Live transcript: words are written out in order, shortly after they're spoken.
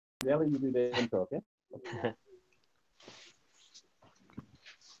Really, you do the intro, okay?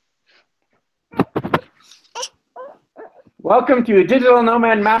 Welcome to Digital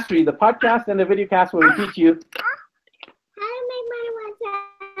Nomad Mastery, the podcast and the videocast where we teach you how to make money while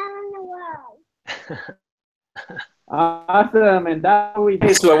traveling the world. awesome, and that's what we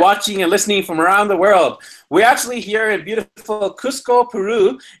do. So we're watching and listening from around the world. We're actually here in beautiful Cusco,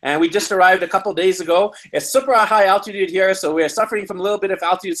 Peru, and we just arrived a couple days ago. It's super high altitude here, so we're suffering from a little bit of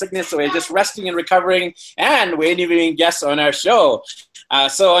altitude sickness, so we're just resting and recovering, and we're interviewing guests on our show.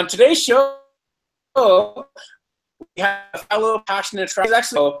 So on today's show, we have a fellow passionate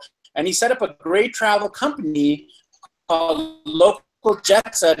traveler, and he set up a great travel company called Local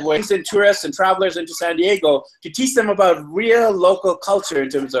Jet Set, where he's in tourists and travelers into San Diego to teach them about real local culture in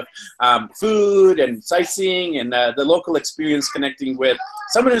terms of food and sightseeing and the local experience connecting with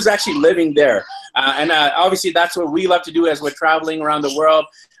someone who's actually living there. And obviously that's what we love to do as we're traveling around the world.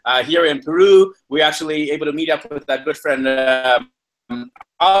 Here in Peru, we're actually able to meet up with that good friend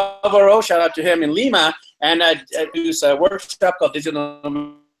Alvaro, shout out to him, in Lima, and do a workshop called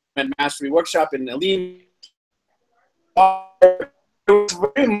Digital Mastery Workshop in Lima. It was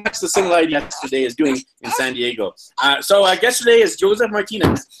very much the similar idea yesterday is doing in San Diego. So our guest today is Joseph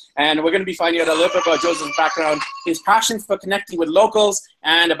Martinez, and we're going to be finding out a little bit about Joseph's background, his passion for connecting with locals,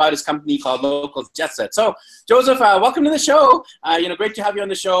 and about his company called Local Jet Set. So Joseph, welcome to the show. Great to have you on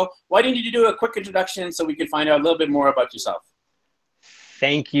the show. Why don't you do a quick introduction so we can find out a little bit more about yourself?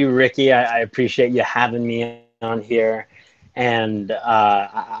 Thank you, Ricky. I appreciate you having me on here. And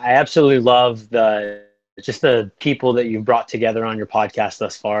I absolutely love just the people that you've brought together on your podcast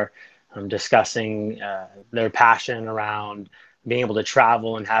thus far, discussing their passion around being able to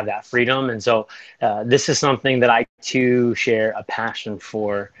travel and have that freedom. And so this is something that I too share a passion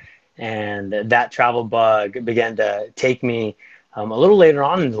for. And that travel bug began to take me a little later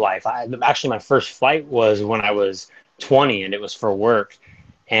on in life. Actually, my first flight was when I was 20, and it was for work.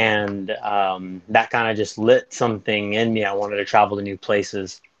 And that kind of just lit something in me. I wanted to travel to new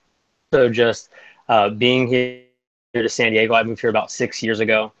places. So just being here to San Diego, I moved here about 6 years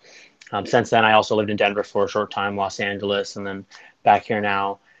ago. Since then, I also lived in Denver for a short time, Los Angeles, and then back here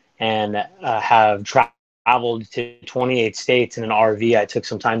now. And have traveled to 28 states in an RV. I took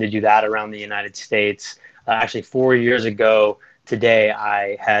some time to do that around the United States. Actually, 4 years ago today,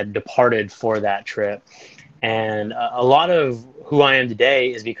 I had departed for that trip. And a lot of who I am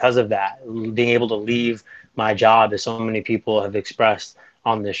today is because of that, being able to leave my job, as so many people have expressed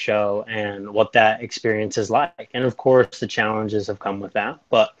on this show, and what that experience is like. And of course, the challenges have come with that.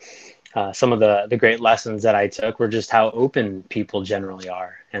 But some of the great lessons that I took were just how open people generally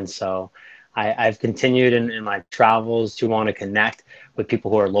are. And so I've continued in my travels to want to connect with people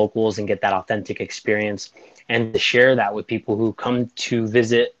who are locals and get that authentic experience, and to share that with people who come to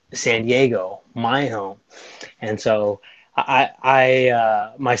visit San Diego, my home. And so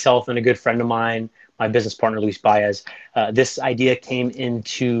I myself and a good friend of mine, my business partner, Luis Baez, this idea came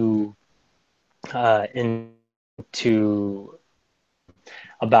into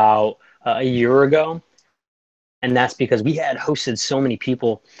about a year ago. And that's because we had hosted so many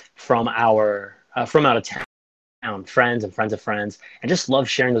people from from out of town, friends and friends of friends, and just love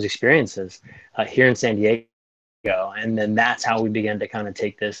sharing those experiences here in San Diego. And then that's how we began to kind of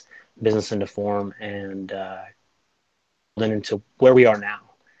take this business into form and then into where we are now.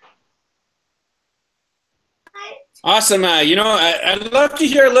 Awesome. I'd love to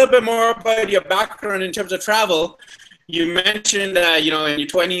hear a little bit more about your background in terms of travel. You mentioned, in your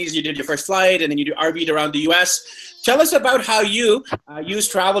 20s, you did your first flight, and then you RV'd around the U.S. Tell us about how you use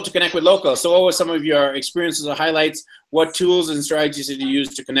travel to connect with locals. So what were some of your experiences or highlights? What tools and strategies did you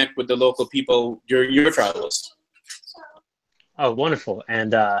use to connect with the local people during your travels? Oh, wonderful.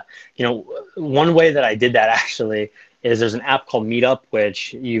 And, one way that I did that actually is there's an app called Meetup,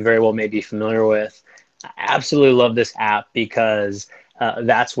 which you very well may be familiar with. I absolutely love this app because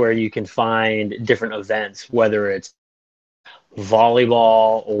that's where you can find different events, whether it's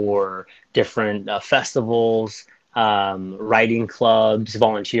volleyball or different festivals, writing clubs,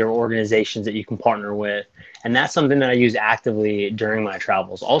 volunteer organizations that you can partner with. And that's something that I use actively during my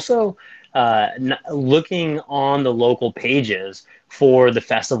travels. Also, looking on the local pages for the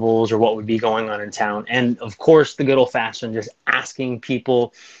festivals or what would be going on in town. And of course, the good old fashioned just asking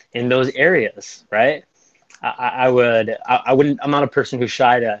people in those areas, right? I'm not a person who's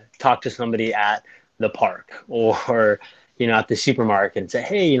shy to talk to somebody at the park or, at the supermarket and say,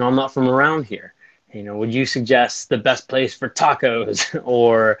 hey, I'm not from around here. Would you suggest the best place for tacos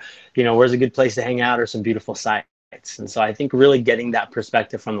or, where's a good place to hang out or some beautiful sights? And so I think really getting that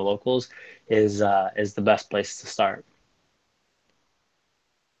perspective from the locals is the best place to start.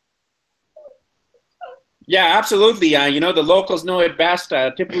 Yeah, absolutely. The locals know it best.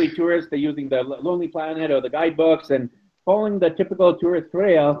 Typically, tourists, they're using the Lonely Planet or the guidebooks and following the typical tourist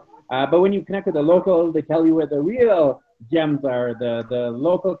trail. But when you connect with the locals, they tell you where the real gems are, the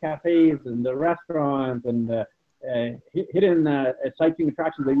local cafes and the restaurants and the hidden sightseeing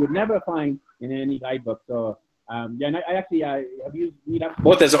attractions that you would never find in any guidebook. So, yeah, and I actually have used Meetup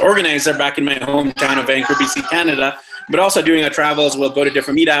both as an organizer back in my hometown of Vancouver, BC, Canada, but also during our travels, we'll go to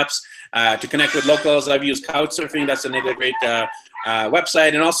different meetups to connect with locals. I've used Couchsurfing. That's another great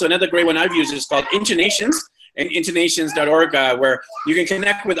website. And also another great one I've used is called Internations, and internations.org, where you can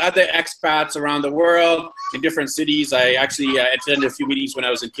connect with other expats around the world in different cities. I actually attended a few meetings when I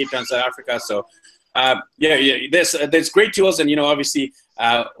was in Cape Town, South Africa. So there's great tools. And, obviously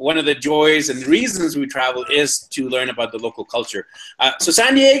one of the joys and reasons we travel is to learn about the local culture. So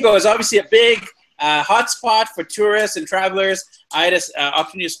San Diego is obviously a big hotspot for tourists and travelers. I had an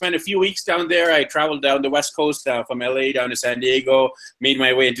opportunity to spend a few weeks down there. I traveled down the West Coast from LA down to San Diego, made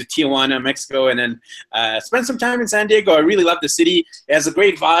my way into Tijuana, Mexico, and then spent some time in San Diego. I really love the city. It has a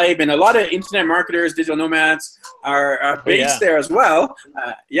great vibe, and a lot of internet marketers, digital nomads are based there as well.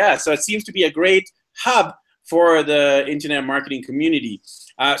 So it seems to be a great hub for the internet marketing community.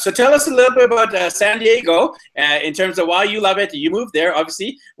 So tell us a little bit about San Diego in terms of why you love it. You moved there,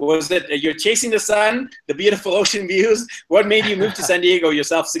 obviously. Was it you're chasing the sun, the beautiful ocean views? What made you move to San Diego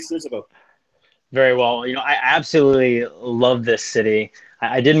yourself 6 years ago? Very well. I absolutely love this city.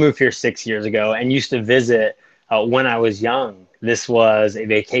 I did move here 6 years ago and used to visit when I was young. This was a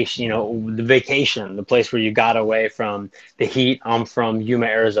vacation, the place where you got away from the heat. I'm from Yuma,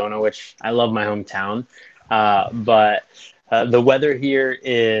 Arizona, which I love my hometown. But the weather here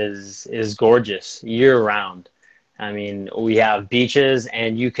is gorgeous year round. I mean, we have beaches,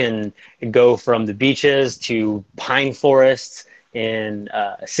 and you can go from the beaches to pine forests in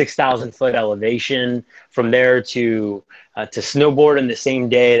 6,000 foot elevation. From there to snowboard in the same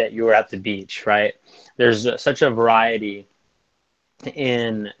day that you were at the beach, right? There's such a variety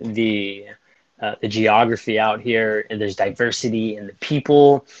in the geography out here, and there's diversity in the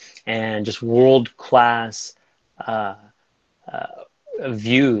people and just world-class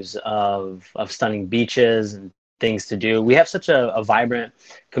views of stunning beaches and things to do. We have such a vibrant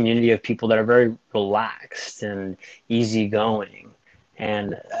community of people that are very relaxed and easygoing.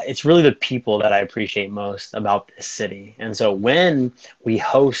 And it's really the people that I appreciate most about this city. And so when we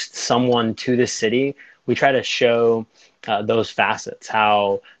host someone to the city, we try to show those facets,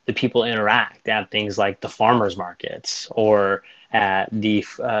 how the people interact at things like the farmers markets or at the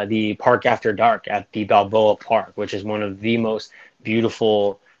park after dark at the Balboa Park, which is one of the most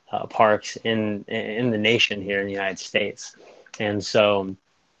beautiful parks in the nation here in the United States. And so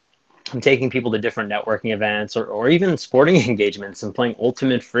I'm taking people to different networking events or even sporting engagements and playing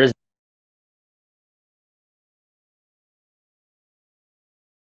ultimate frisbee.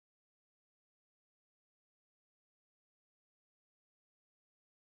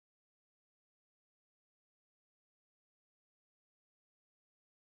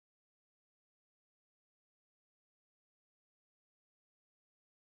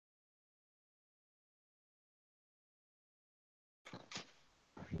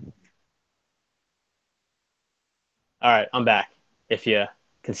 All right, I'm back, if you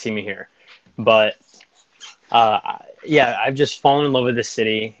can see me here. But I've just fallen in love with this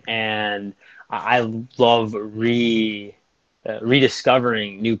city, and I love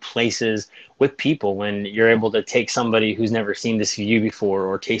rediscovering new places with people when you're able to take somebody who's never seen this view before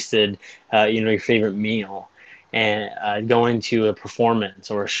or tasted, your favorite meal, and going to a performance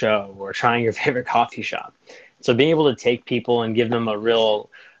or a show or trying your favorite coffee shop. So being able to take people and give them a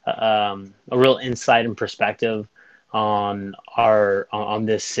real insight and perspective on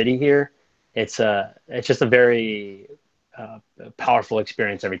this city here, it's just a very powerful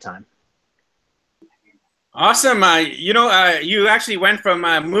experience every time. Awesome. You actually went from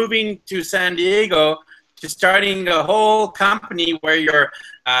moving to San Diego to starting a whole company where you're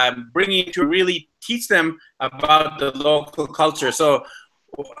bringing to really teach them about the local culture. So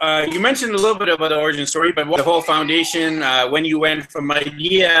you mentioned a little bit about the origin story, but what the whole foundation, when you went from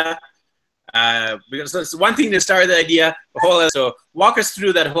idea, because it's one thing to start the idea, so walk us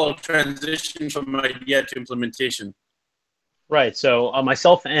through that whole transition from idea to implementation. Right. So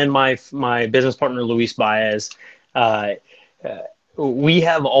myself and my business partner, Luis Baez, we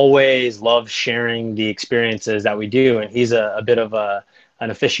have always loved sharing the experiences that we do. And he's a bit of an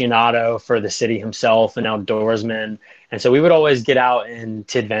aficionado for the city himself, an outdoorsman. And so we would always get out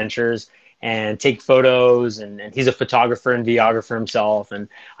into adventures and take photos. And he's a photographer and videographer himself. And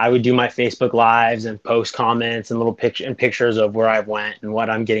I would do my Facebook lives and post comments and little pictures of where I went and what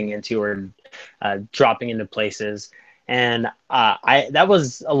I'm getting into, or dropping into places. And that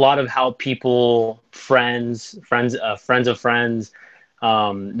was a lot of how people, friends of friends,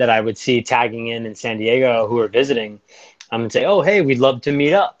 that I would see tagging in San Diego who are visiting, and say, oh, hey, we'd love to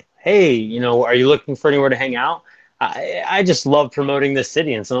meet up. Hey, are you looking for anywhere to hang out? I just love promoting this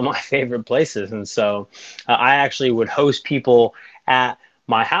city and some of my favorite places. And so I actually would host people at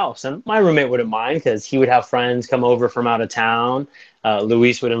my house, and my roommate wouldn't mind because he would have friends come over from out of town.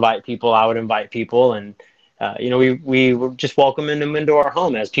 Luis would invite people. I would invite people. And, we would just welcome them into our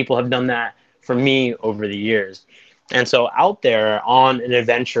home, as people have done that for me over the years. And so out there on an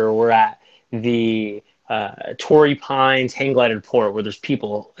adventure, we're at the Torrey Pines hang glided port, where there's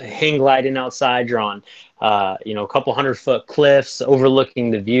people hang gliding outside. You're on, a couple 100-foot cliffs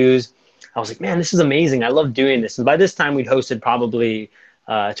overlooking the views. I was like, man, this is amazing. I love doing this. And by this time, we'd hosted probably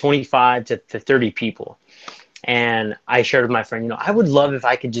 25 to 30 people. And I shared with my friend, I would love if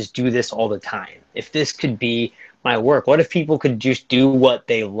I could just do this all the time. If this could be my work, what if people could just do what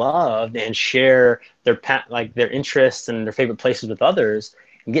they loved and share their interests and their favorite places with others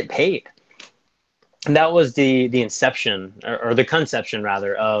and get paid? And that was the inception, or the conception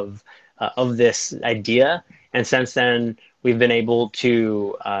rather, of this idea. And since then, we've been able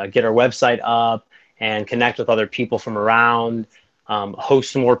to get our website up and connect with other people from around,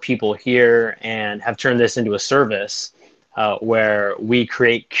 host more people here, and have turned this into a service where we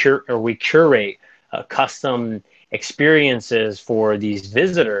curate custom experiences for these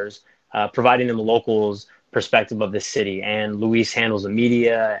visitors, providing them a locals perspective of the city. And Luis handles the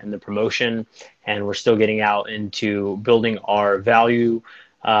media and the promotion, and we're still getting out into building our value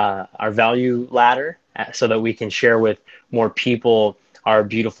ladder, so that we can share with more people our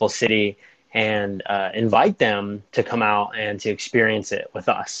beautiful city and invite them to come out and to experience it with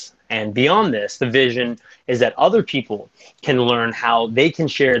us. And beyond this, the vision is that other people can learn how they can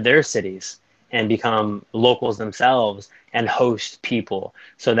share their cities and become locals themselves and host people,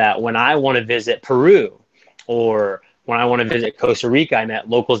 so that when I want to visit Peru, or when I want to visit Costa Rica, I met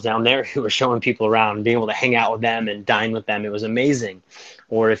locals down there who were showing people around and being able to hang out with them and dine with them. It was amazing.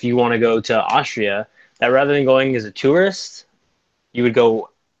 Or if you want to go to Austria, that rather than going as a tourist, you would go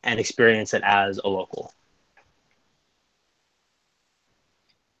and experience it as a local.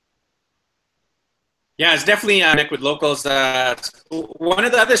 Yeah, it's definitely connect with locals. One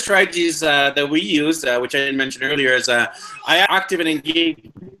of the other strategies that we use, which I didn't mention earlier, is I active and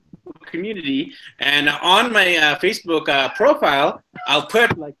engage community. And on my Facebook profile, I'll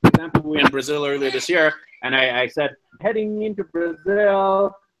put, like, for example, we were in Brazil earlier this year, and I said, heading into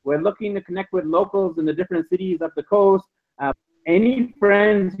Brazil, we're looking to connect with locals in the different cities up the coast. Any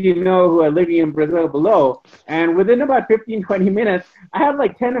friends who are living in Brazil below. And within about 15, 20 minutes, I have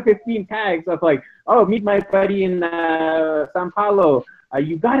like 10 or 15 tags of like, oh, meet my buddy in Sao Paulo.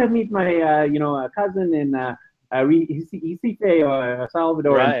 You got to meet my, cousin in Recife or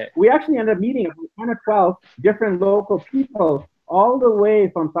Salvador. Right. We actually ended up meeting 10 or 12 different local people all the way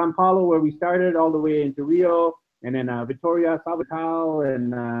from Sao Paulo, where we started, all the way into Rio, and then Vitoria, Salvatore,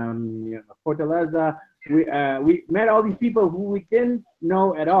 and Fortaleza. We met all these people who we didn't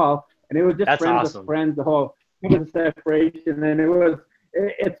know at all, and it was just friends of friends. The whole separation, and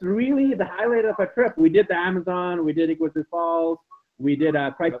it's really the highlight of our trip. We did the Amazon, we did Iguazu Falls, we did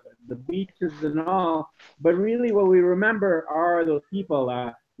the beaches and all. But really, what we remember are those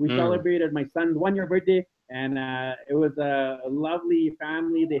people. We celebrated my son's 1-year birthday, and it was a lovely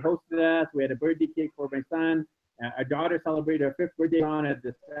family. They hosted us. We had a birthday cake for my son. Our daughter celebrated her 5th birthday at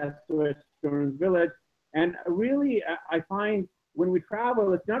the Sasquatch Children's Village. And really, I find when we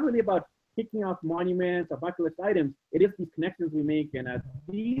travel, it's not really about kicking off monuments or bucket list items. It is these connections we make, and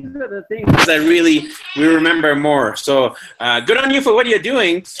these are the things that really we remember more. So good on you for what you're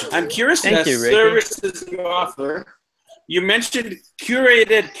doing. I'm curious about the services you offer. You mentioned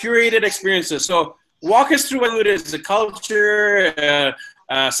curated experiences. So walk us through what it is, the culture,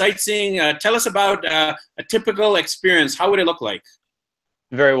 sightseeing. Tell us about a typical experience. How would it look like?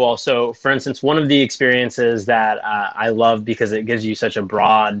 Very well. So, for instance, one of the experiences that I love because it gives you such a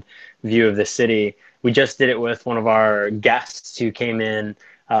broad view of the city, we just did it with one of our guests who came in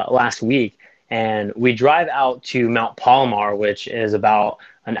last week, and we drive out to Mount Palomar, which is about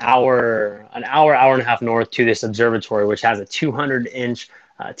an hour and a half north to this observatory, which has a 200-inch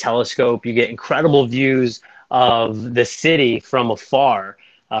telescope. You get incredible views of the city from afar.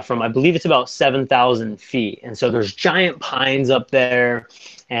 From, I believe it's about 7,000 feet. And so there's giant pines up there,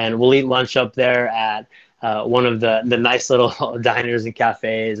 and we'll eat lunch up there at one of the nice little diners and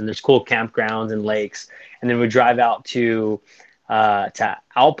cafes, and there's cool campgrounds and lakes. And then we drive out to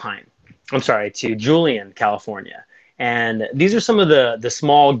Alpine. I'm sorry, to Julian, California. And these are some of the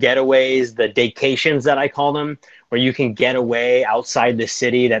small getaways, the daycations that I call them, where you can get away outside the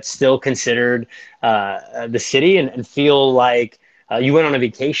city that's still considered the city, and feel like you went on a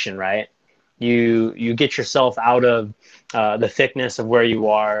vacation, right? You get yourself out of the thickness of where you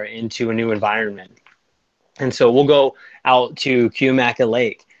are into a new environment. And so we'll go out to Cuyamaca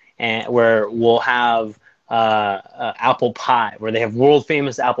Lake, and where we'll have apple pie, where they have world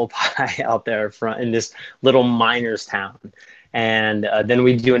famous apple pie out there in this little miners town. And then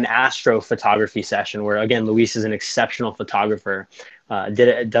we do an astrophotography session where, again, Luis is an exceptional photographer.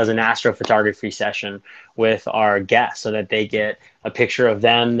 Does an astrophotography session with our guests so that they get a picture of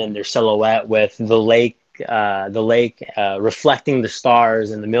them and their silhouette with the lake reflecting the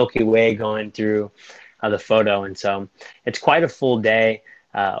stars and the Milky Way going through the photo. And so it's quite a full day.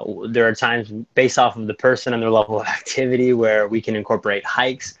 There are times, based off of the person and their level of activity, where we can incorporate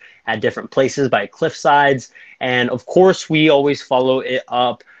hikes at different places by cliff sides. And of course, we always follow it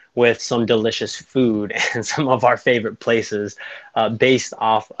up with some delicious food and some of our favorite places based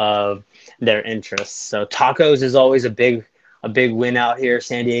off of their interests. So tacos is always a big win out here.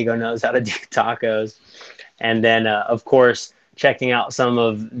 San Diego knows how to do tacos. And then, of course, checking out some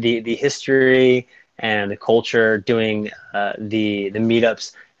of the history and the culture, doing the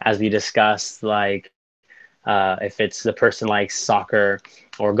meetups as we discussed, like if it's the person likes soccer,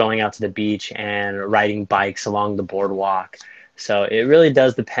 or going out to the beach and riding bikes along the boardwalk. So it really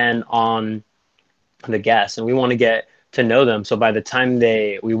does depend on the guests, and we want to get to know them. So by the time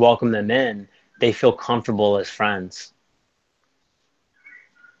we welcome them in, they feel comfortable as friends.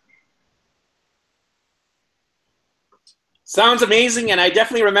 Sounds amazing, and I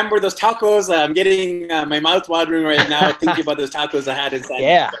definitely remember those tacos. I'm getting my mouth watering right now thinking about those tacos I had in San Diego.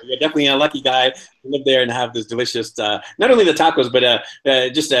 Yeah. You're definitely a lucky guy to live there and have this delicious, not only the tacos, but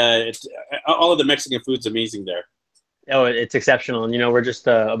just all of the Mexican food's amazing there. Oh, it's exceptional. And, we're just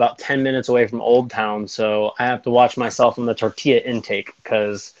about 10 minutes away from Old Town, so I have to watch myself on the tortilla intake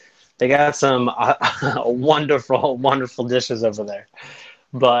because they got some wonderful, wonderful dishes over there.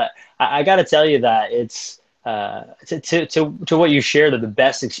 But I got to tell you that it's, to what you shared, that the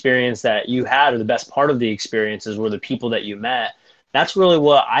best experience that you had, or the best part of the experiences, were the people that you met. That's really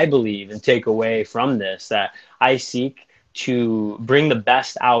what I believe and take away from this, that I seek to bring the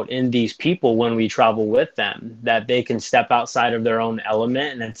best out in these people when we travel with them, that they can step outside of their own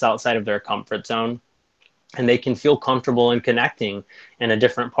element and it's outside of their comfort zone, and they can feel comfortable in connecting in a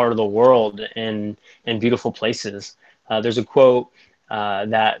different part of the world, in beautiful places. There's a quote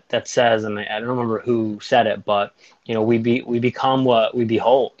that says, and I don't remember who said it, but we become what we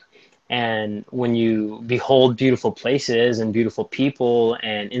behold. And when you behold beautiful places and beautiful people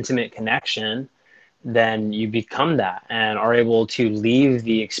and intimate connection, then you become that and are able to leave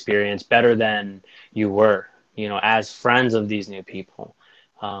the experience better than you were, as friends of these new people,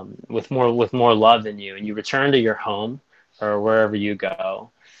 with more love than you. And you return to your home or wherever you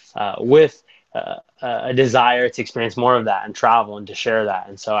go with a desire to experience more of that and travel and to share that.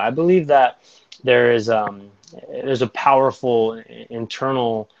 And so I believe that there's a powerful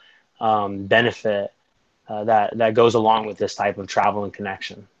internal benefit that goes along with this type of travel and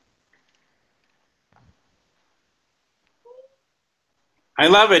connection. I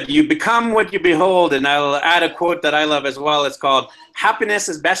love it. You become what you behold. And I'll add a quote that I love as well. It's called "Happiness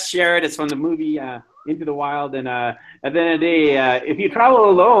is best shared." It's from the movie Into the Wild. And at the end of the day, if you travel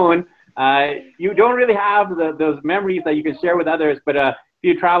alone, you don't really have those memories that you can share with others. But if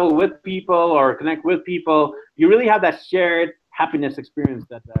you travel with people or connect with people, you really have that shared happiness experience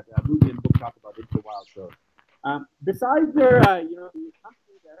that movie and book talk about, Into the Wild. So besides your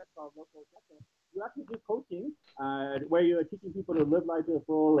company there called Local Jet, you actually do coaching, where you're teaching people to live life to the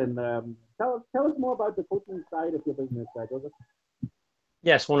full. And tell us more about the coaching side of your business, Joseph.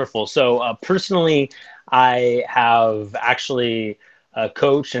 Yes, wonderful. So personally, I have actually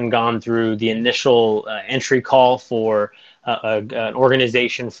coached and gone through the initial entry call for an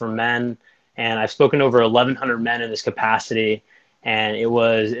organization for men, and I've spoken to over 1,100 men in this capacity. And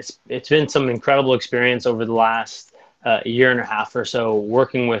it's been some incredible experience over the last year and a half or so,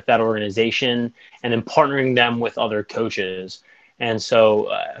 working with that organization and then partnering them with other coaches. And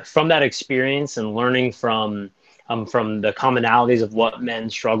so from that experience and learning from the commonalities of what men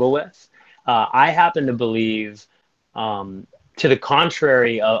struggle with, I happen to believe, to the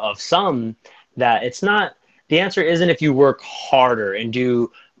contrary of some, that the answer isn't if you work harder and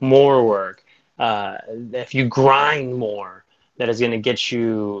do more work, if you grind more. that is going to get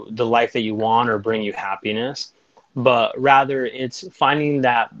you the life that you want or bring you happiness, but rather it's finding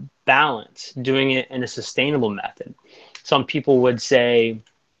that balance, doing it in a sustainable method. Some people would say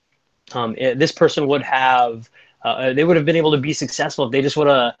this person would have, they would have been able to be successful if they just would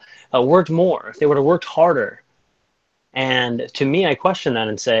have worked more, if they would have worked harder. And to me, I question that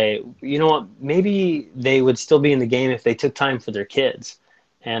and say, you know what, maybe they would still be in the game if they took time for their kids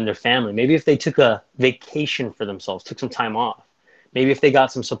and their family. Maybe if they took a vacation for themselves, took some time off. Maybe if they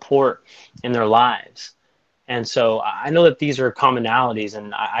got some support in their lives. And so I know that these are commonalities,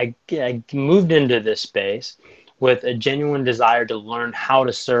 and I moved into this space with a genuine desire to learn how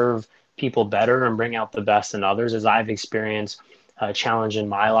to serve people better and bring out the best in others, as I've experienced challenge in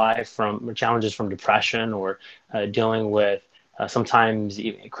my life, from challenges from depression or dealing with sometimes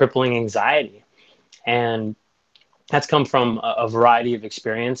even crippling anxiety. And that's come from a variety of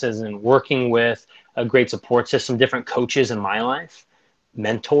experiences and working with a great support system, different coaches in my life,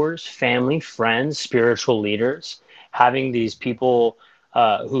 mentors, family, friends, spiritual leaders, having these people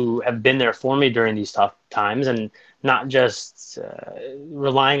who have been there for me during these tough times, and not just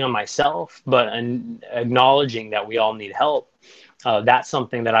relying on myself, but acknowledging that we all need help. That's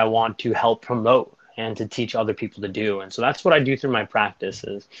something that I want to help promote and to teach other people to do. And so that's what I do through my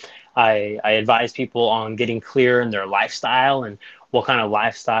practices. I advise people on getting clear in their lifestyle and what kind of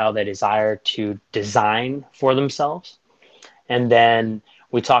lifestyle they desire to design for themselves. And then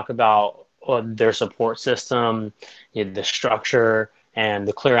we talk about their support system, the structure, and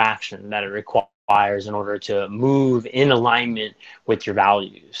the clear action that it requires in order to move in alignment with your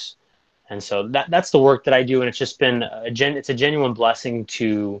values. And so that's the work that I do, and it's just been it's a genuine blessing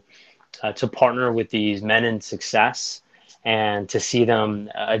to partner with these men in success and to see them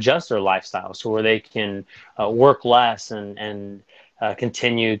adjust their lifestyle so where they can work less and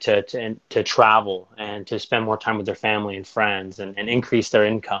continue to travel and to spend more time with their family and friends and increase their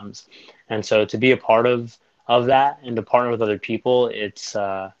incomes. And so to be a part of that and to partner with other people, it's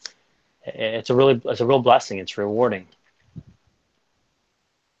a real blessing. It's rewarding.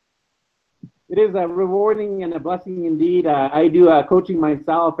 It is rewarding and a blessing indeed. I do coaching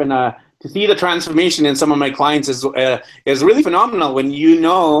myself, and to see the transformation in some of my clients is really phenomenal when you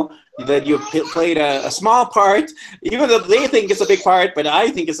know that you've played a small part, even though they think it's a big part, but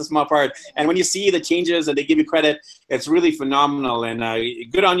I think it's a small part. And when you see the changes and they give you credit, it's really phenomenal. And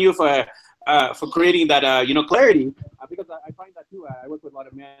good on you for creating that, clarity. Because I find that too. I work with a lot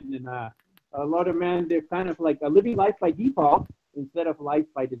of men, and a lot of men, they're kind of like living life by default instead of life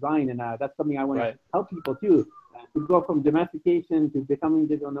by design. And that's something I want to help people too. To go from domestication to becoming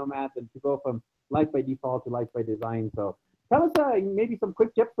digital nomads, and to go from life by default to life by design. So tell us maybe some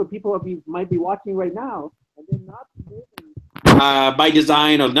quick tips for people who might be watching right now and they're not living by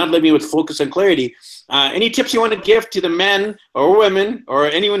design or not living with focus and clarity. Any tips you want to give to the men or women or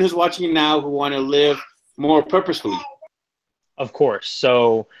anyone who's watching now who want to live more purposefully? Of course.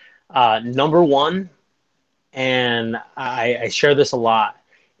 So number one, and I share this a lot,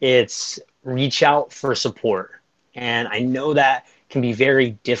 it's reach out for support. And I know that can be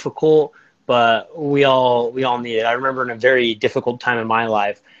very difficult, but we all need it. I remember in a very difficult time in my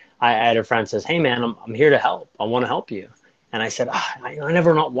life, I had a friend says, "Hey man, I'm here to help. I want to help you." And I said, I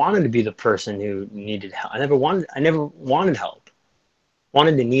never not wanted to be the person who needed help. I never wanted help,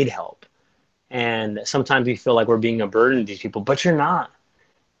 wanted to need help. And sometimes we feel like we're being a burden to these people, but you're not.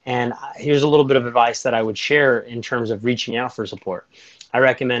 And here's a little bit of advice that I would share in terms of reaching out for support. I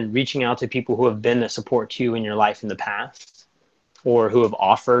recommend reaching out to people who have been a support to you in your life in the past, or who have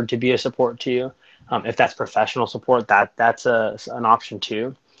offered to be a support to you. If that's professional support, that's an option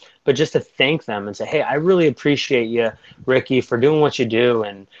too. But just to thank them and say, "Hey, I really appreciate you, Ricky, for doing what you do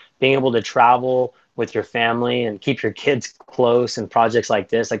and being able to travel with your family and keep your kids close and projects like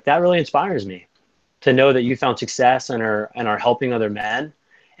this. Like, that really inspires me to know that you found success and are helping other men,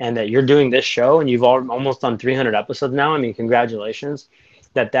 and that you're doing this show and you've almost done 300 episodes now. I mean, congratulations.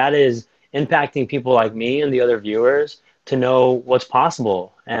 That is impacting people like me and the other viewers to know what's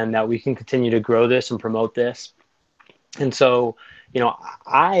possible and that we can continue to grow this and promote this." And so,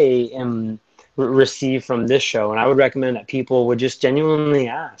 I am received from this show, and I would recommend that people would just genuinely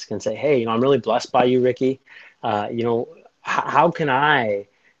ask and say, "Hey, I'm really blessed by you, Ricky. How can I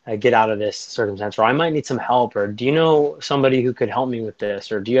get out of this circumstance? Or I might need some help. Or do you know somebody who could help me with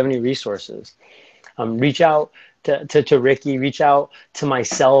this? Or do you have any resources?" Reach out to Ricky, reach out to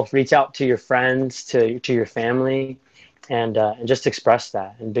myself, reach out to your friends, to your family, and just express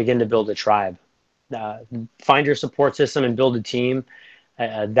that and begin to build a tribe. Find your support system and build a team.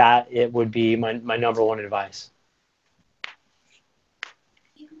 That it would be my number one advice.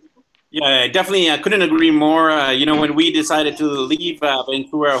 Yeah, definitely. I couldn't agree more. You know, when we decided to leave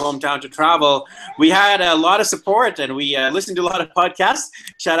Vancouver, our hometown, to travel, we had a lot of support, and we listened to a lot of podcasts.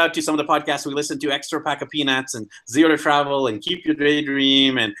 Shout out to some of the podcasts we listened to: Extra Pack of Peanuts, and Zero to Travel, and Keep Your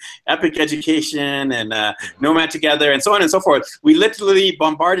Daydream, and Epic Education, and Nomad Together, and so on and so forth. We literally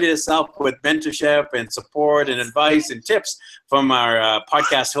bombarded itself with mentorship and support and advice and tips from our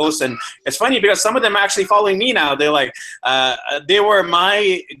podcast hosts. And it's funny because some of them are actually following me now. They're like, they were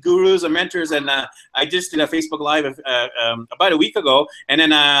my gurus and mentors. And I just did a Facebook Live about a week ago. And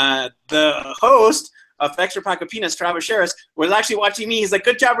then the host of Extra Pack of Peanuts, Travis Sherris, was actually watching me. He's like,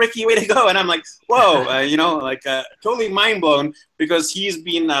 "Good job, Ricky, way to go." And I'm like, whoa, you know, like totally mind blown, because he's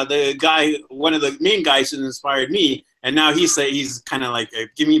been the guy, one of the main guys who inspired me. And now he's kind of like,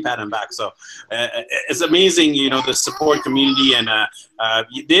 give me a pat on the back. So it's amazing, you know, the support community. And I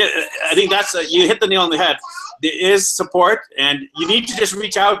think that's, you hit the nail on the head. There is support, and you need to just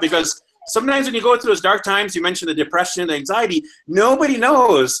reach out, because sometimes when you go through those dark times, you mentioned the depression, the anxiety, nobody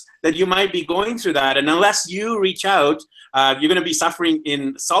knows that you might be going through that. And unless you reach out, you're going to be suffering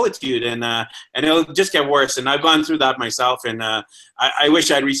in solitude, and it'll just get worse. And I've gone through that myself, and I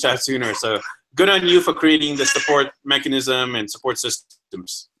wish I'd reached out sooner. So good on you for creating the support mechanism and support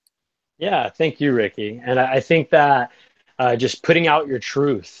systems. Yeah, thank you, Ricky. And I think that just putting out your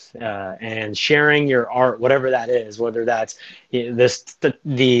truth and sharing your art, whatever that is, whether that's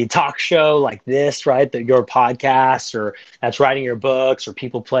the talk show like this, right, your podcast, or that's writing your books, or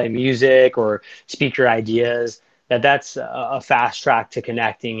people play music or speak your ideas, that's a fast track to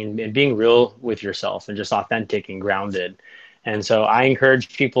connecting and being real with yourself and just authentic and grounded. And so I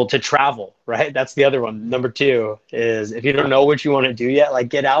encourage people to travel, right? That's the other one. Number 2 is, if you don't know what you want to do yet, like,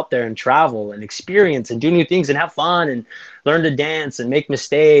 get out there and travel and experience and do new things and have fun and learn to dance and make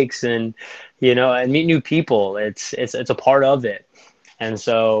mistakes and, you know, and meet new people. It's a part of it. And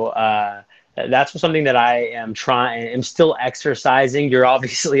so that's something that I am still exercising. You're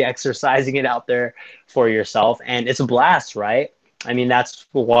obviously exercising it out there for yourself, and it's a blast, right? I mean, that's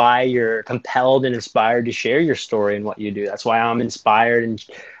why you're compelled and inspired to share your story and what you do. That's why I'm inspired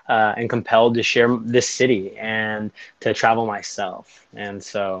and compelled to share this city and to travel myself. And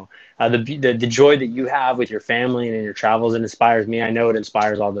so the joy that you have with your family and in your travels, it inspires me. I know it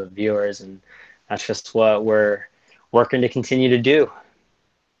inspires all the viewers, and that's just what we're working to continue to do.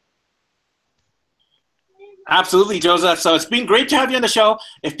 Absolutely, Joseph. So it's been great to have you on the show.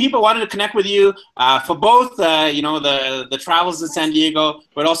 If people wanted to connect with you for both, you know, the travels in San Diego,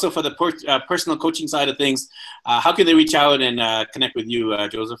 but also for the personal coaching side of things, how can they reach out and connect with you,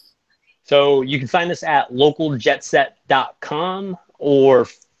 Joseph? So you can find us at localjetset.com or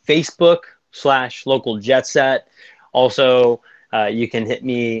Facebook/localjetset. Also, you can hit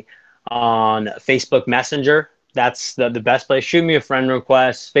me on Facebook Messenger. That's the best place. Shoot me a friend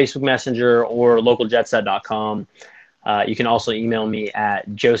request, Facebook Messenger, or localjetset.com. You can also email me at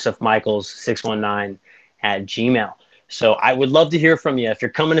josephmichaels619@gmail.com. So I would love to hear from you. If you're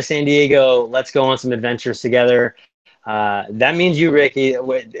coming to San Diego, let's go on some adventures together. That means you, Ricky,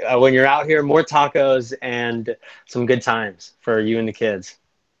 when you're out here, more tacos and some good times for you and the kids.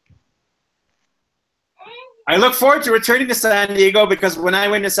 I look forward to returning to San Diego, because when I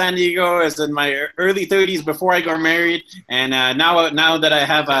went to San Diego, I was in my early 30s before I got married. And now that I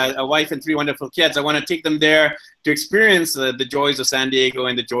have a wife and 3 wonderful kids, I want to take them there to experience the joys of San Diego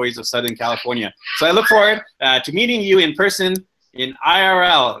and the joys of Southern California. So I look forward to meeting you in person, in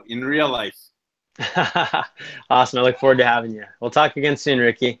IRL, in real life. Awesome. I look forward to having you. We'll talk again soon,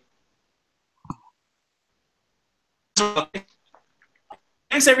 Ricky.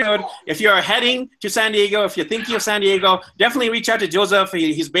 Thanks, everyone. If you're heading to San Diego, if you're thinking of San Diego, definitely reach out to Joseph.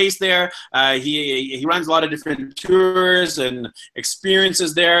 He's based there. He runs a lot of different tours and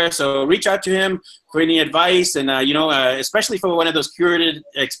experiences there. So reach out to him for any advice, and you know, especially for one of those curated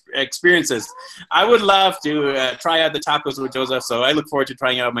experiences. I would love to try out the tacos with Joseph, so I look forward to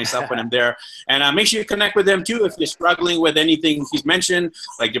trying it out myself when I'm there. And make sure you connect with him too if you're struggling with anything he's mentioned,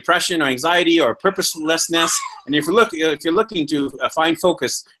 like depression or anxiety or purposelessness. And if you're looking to find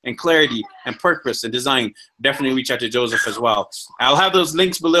focus and clarity and purpose and design, definitely reach out to Joseph as well. I'll have those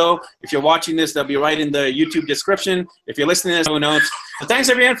links below. If you're watching this, they'll be right in the YouTube description. If you're listening to this, show notes. So thanks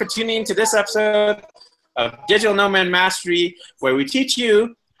everyone for tuning in to this episode of Digital Nomad Mastery, where we teach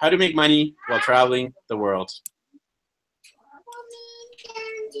you how to make money while traveling the world.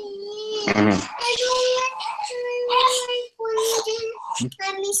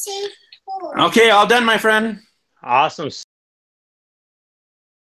 Okay, all done, my friend. Awesome.